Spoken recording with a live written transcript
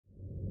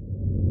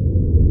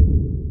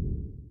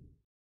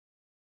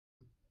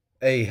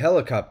A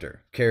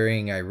helicopter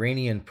carrying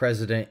Iranian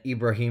President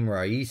Ebrahim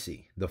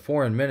Raisi, the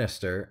foreign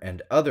minister,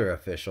 and other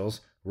officials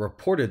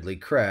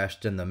reportedly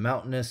crashed in the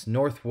mountainous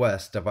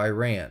northwest of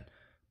Iran,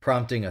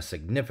 prompting a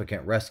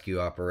significant rescue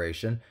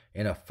operation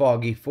in a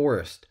foggy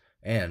forest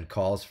and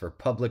calls for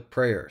public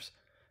prayers.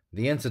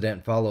 The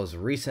incident follows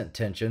recent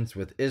tensions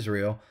with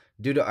Israel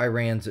due to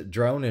Iran's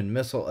drone and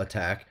missile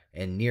attack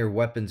and near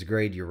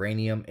weapons-grade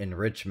uranium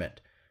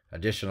enrichment.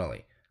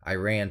 Additionally,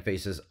 Iran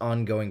faces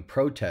ongoing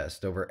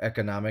protest over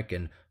economic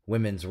and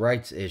women's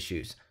rights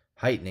issues,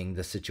 heightening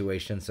the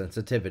situation's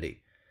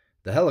sensitivity.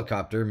 The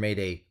helicopter made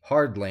a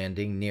hard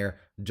landing near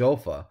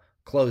Jolfa,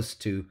 close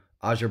to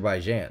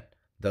Azerbaijan,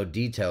 though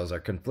details are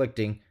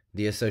conflicting,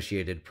 the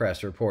Associated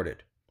Press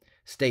reported.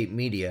 State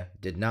media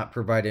did not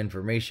provide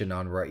information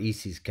on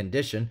Raisi's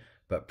condition,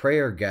 but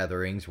prayer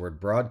gatherings were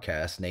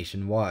broadcast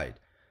nationwide.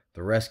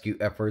 The rescue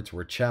efforts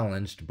were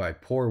challenged by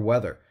poor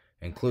weather,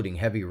 including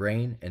heavy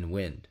rain and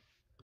wind.